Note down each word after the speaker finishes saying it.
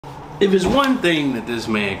If it's one thing that this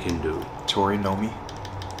man can do, Tori know me.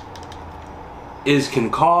 Is can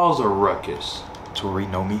cause a ruckus. Tori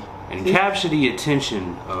know me. And capture the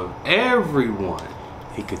attention of everyone.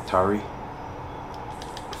 He could Tari.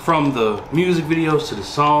 From the music videos to the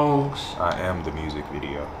songs. I am the music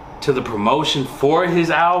video. To the promotion for his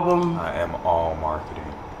album. I am all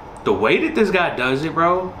marketing. The way that this guy does it,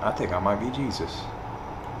 bro. I think I might be Jesus.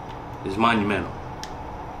 Is monumental.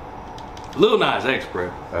 Lil Nas X, bro.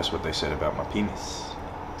 That's what they said about my penis.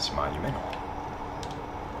 It's monumental.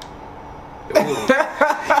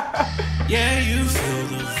 Yeah, you feel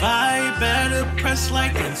the vibe. Better press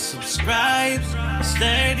like and subscribe.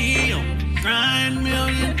 Steady on the grind.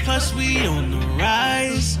 Million plus we on the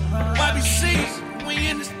rise. YBC, we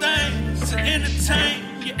in this thing to entertain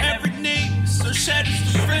your every need. So shout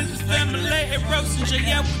out to friends and family at Rhodes and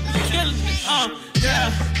yeah, we killing it.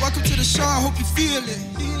 Yeah, welcome to the show. I hope you feel it.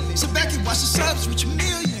 Sit back and watch the subs reach a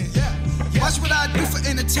million. Watch what I do for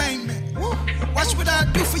entertainment. Watch what I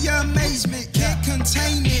do for your amazement. Can't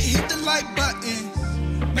contain it. Hit the like button.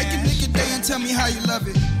 Make a nigga day and tell me how you love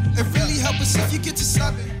it. It really help us if you get to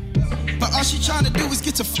sub it. But all she trying to do is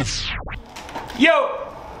get to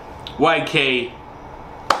Yo,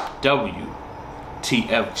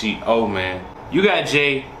 YKWTFGO, man. You got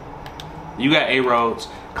Jay. You got A. Rhodes.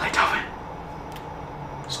 Clay Tobin.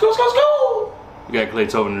 Skoo, skoo, skoo. We got Clay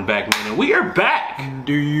Tobin in the back, man, and we are back.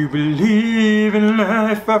 Do you believe in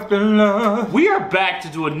life after love? We are back to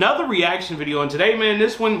do another reaction video, and today, man,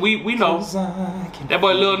 this one, we know that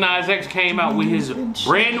boy Lil Nas X came out with his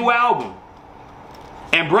brand new album.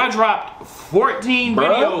 And bruh dropped 14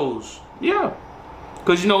 videos. Yeah.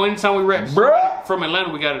 Because, you know, anytime we rap from Atlanta,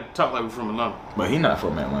 we got to talk like we're from Atlanta. But he not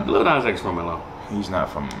from Atlanta. Lil Nas X from Atlanta. He's not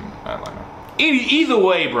from Atlanta. Either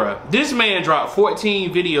way, bruh, this man dropped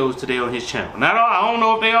 14 videos today on his channel. Now, I don't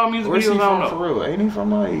know if they all music Where's videos. He I don't from know. For real? Ain't he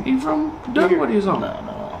from like? He from Dunwoody or something.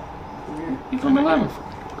 No. He from Atlanta.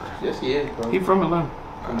 Yes, he is, bro. He from Atlanta.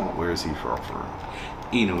 Come on, where is he from? For real?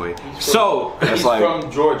 Anyway, so he's like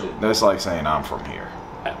from Georgia. That's like saying I'm from here.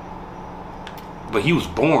 But he was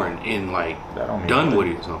born in like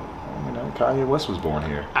Dunwoody or something. You know, Kanye West was born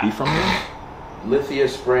here. He from here? Lithia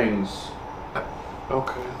Springs.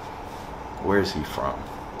 Okay. Where is he from?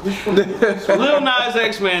 Lil Nas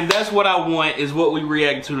X, man, that's what I want, is what we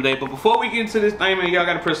react to today. But before we get into this thing, man, y'all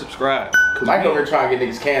gotta press subscribe. Mike over here trying to get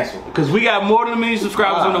niggas canceled. Because we got more than a million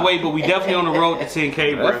subscribers on the way, but we definitely on the road to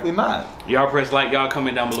 10K, bro. Definitely not. Y'all press like, y'all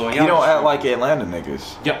comment down below. And you don't act like Atlanta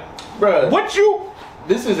niggas. Yep. Bro. What you?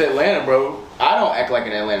 This is Atlanta, bro. I don't act like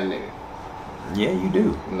an Atlanta nigga. Yeah, you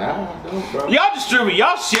do. Nah, I don't, bro. Y'all distribute.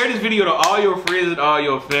 Y'all share this video to all your friends and all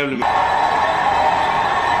your family.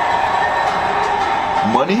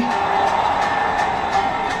 Money?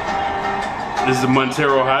 This is the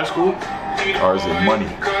Montero High School? Or is it money?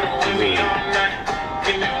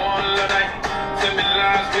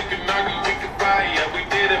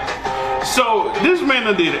 So, this man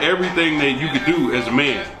done did everything that you could do as a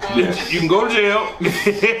man. Yes. You can go to jail.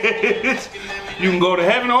 You can go to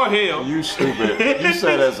heaven or hell. You stupid. You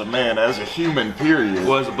said as a man, as a human, period.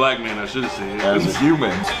 Well, as a black man, I should have said. As a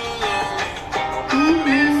human.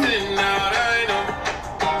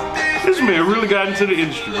 This man really got into the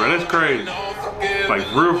industry, bro. That's crazy. Like,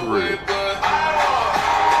 real for real.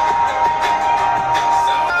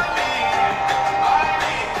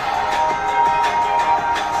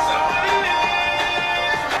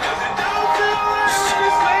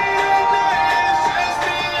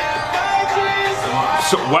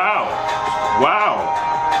 So, wow.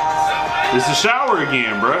 It's a shower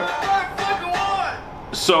again, bruh.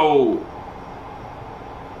 So,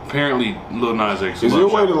 apparently Lil Nas X. Is there a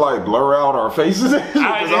way to like blur out our faces?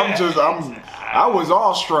 Because I was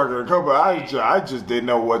all struggling. I just didn't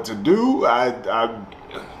know what to do. I'm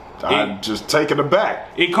just taken aback.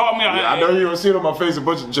 It caught me. I know you don't see it on my face,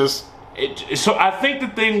 but just. So I think the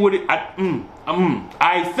thing with it,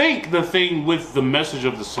 I think the thing with the message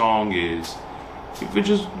of the song is, if it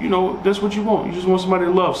just, you know, that's what you want. You just want somebody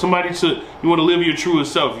to love, you want to live your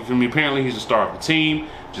truest self. You feel me? Apparently he's a star of the team,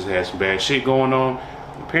 just had some bad shit going on.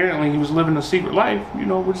 Apparently he was living a secret life, you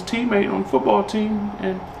know, with his teammate on the football team,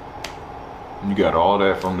 and you got all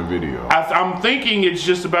that from the video. I'm thinking it's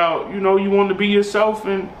just about, you know, you want to be yourself,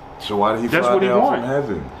 and so why did he fly down from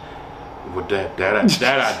heaven? Well, that I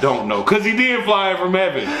don't know, cause he did fly from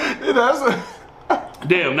heaven.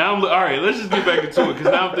 Damn. Now all right. Let's just get back into it, cause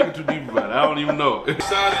now I'm thinking too deep about it. I don't even know.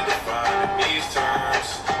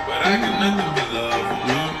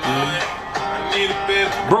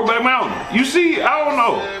 Brokeback Mountain. You see, I don't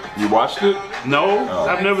know. You watched it? No,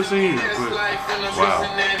 I've never seen it. But, wow.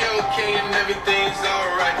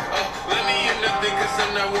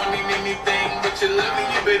 not wanting anything, but you love me,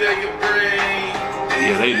 you better your brain.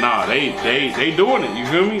 Yeah, they doing it. You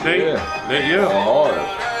feel me? They Hard.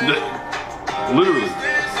 Literally.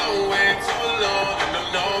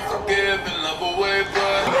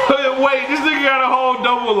 Wait, this nigga got a whole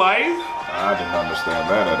double life? I didn't understand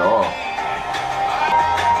that at all.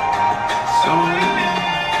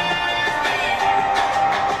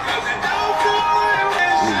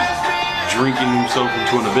 He's drinking himself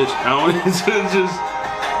into an abyss. I don't know, it's just.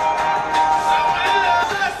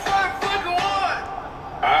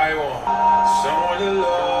 I want someone to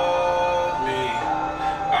love me.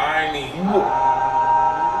 I need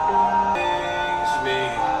me.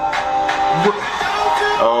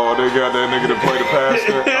 Oh, they got that nigga to play the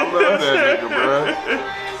pastor. I love that nigga, bro.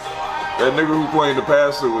 That nigga who played the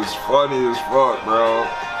pastor was funny as fuck, bro.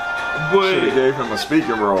 Should've gave him a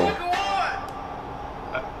speaking role.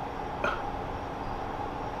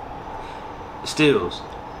 Stills.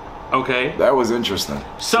 Okay. That was interesting.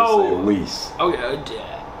 So, to say the least. Okay.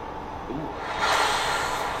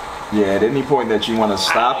 Yeah, at any point that you want to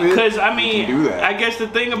stop it, because I mean, you can do that. I guess the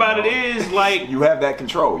thing about it is like you have that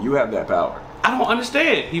control. You have that power. I don't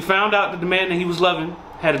understand. He found out that the man that he was loving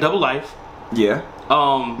had a double life. Yeah.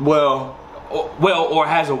 Well, or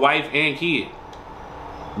has a wife and kid.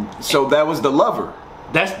 So that was the lover.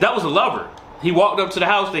 That was a lover. He walked up to the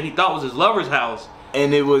house that he thought was his lover's house,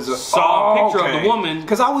 and it was saw a picture of the woman.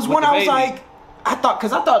 Because I was like, I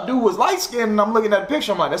thought dude was light skinned, and I'm looking at the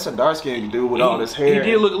picture. I'm like, that's a dark skinned dude with all this hair.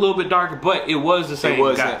 He did look a little bit darker, but it was the same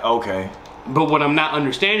guy. Okay. But what I'm not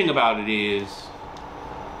understanding about it is,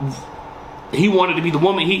 he wanted to be the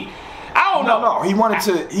woman. I don't know. No, he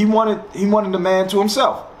wanted the man to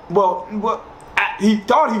himself. Well, he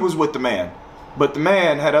thought he was with the man, but the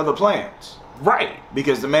man had other plans. Right.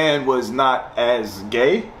 Because the man was not as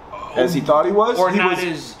gay as he thought he was. Or he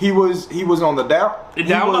was on the down. The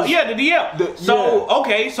DL.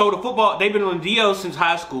 So the football, they've been on the DL since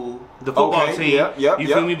high school. The football team. You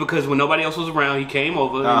feel me? Because when nobody else was around, he came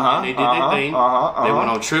over and they did their thing. They went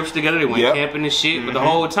on trips together. They went camping and shit. But the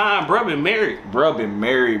whole time, bruh been married.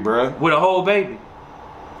 With a whole baby.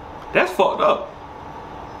 That's fucked up.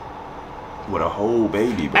 With a whole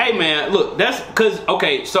baby, bro. Hey man, look, that's because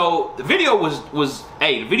so the video was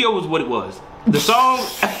the video was what it was. The song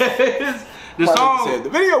the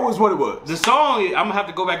video was what it was. The song, I'm gonna have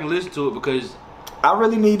to go back and listen to it because I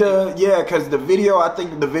really need to, because the video, I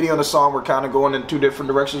think the video and the song were kind of going in two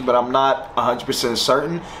different directions, but I'm not 100%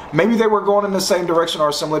 certain. Maybe they were going in the same direction or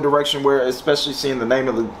a similar direction where, especially seeing the name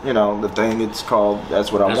of the thing, it's called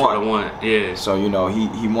That's What I Want. That's What I Want, yeah. So,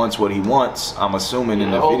 he wants what he wants, I'm assuming,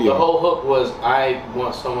 in the video. The whole hook was, I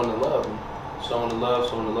want someone to love me. Someone to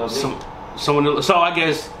love me. So I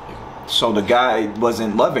guess. So the guy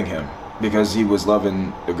wasn't loving him. Because he was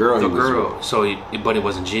loving the girl. But it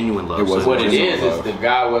wasn't genuine love. What it is the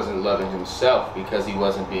guy wasn't loving himself because he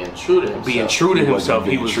wasn't being true to himself.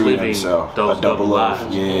 He was living those double lives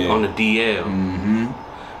on the DL. Mm-hmm.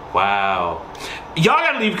 Wow. Y'all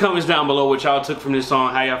gotta leave comments down below what y'all took from this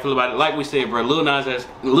song, how y'all feel about it. Like we said, bro, Lil Nas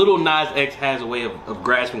X has a way of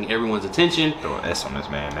grasping everyone's attention. Throw an S on this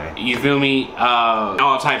man, man. You feel me?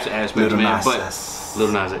 All types of aspects, man. But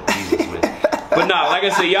Lil Nas X, Jesus, man. But nah, like I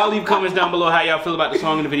said, y'all leave comments down below how y'all feel about the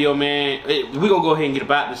song in the video, man. We gonna go ahead and get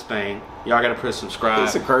about this thing. Y'all gotta press subscribe.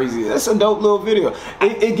 That's a dope little video.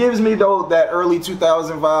 It gives me though that early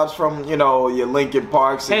 2000 vibes from your Linkin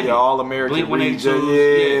Parks and your All American region.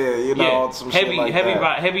 Some heavy, shit like heavy,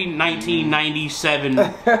 that. heavy 1997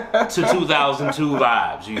 to 2002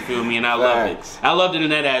 vibes. You feel me? And I loved it. I loved it in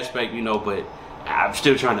that aspect, but I'm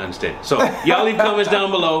still trying to understand. So y'all leave comments down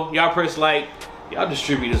below. Y'all press like. Y'all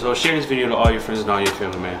distribute this or share this video to all your friends and all your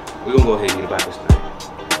family, man. We're gonna go ahead and get about this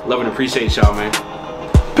thing. Love and appreciate y'all, man.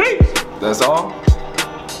 Peace! That's all?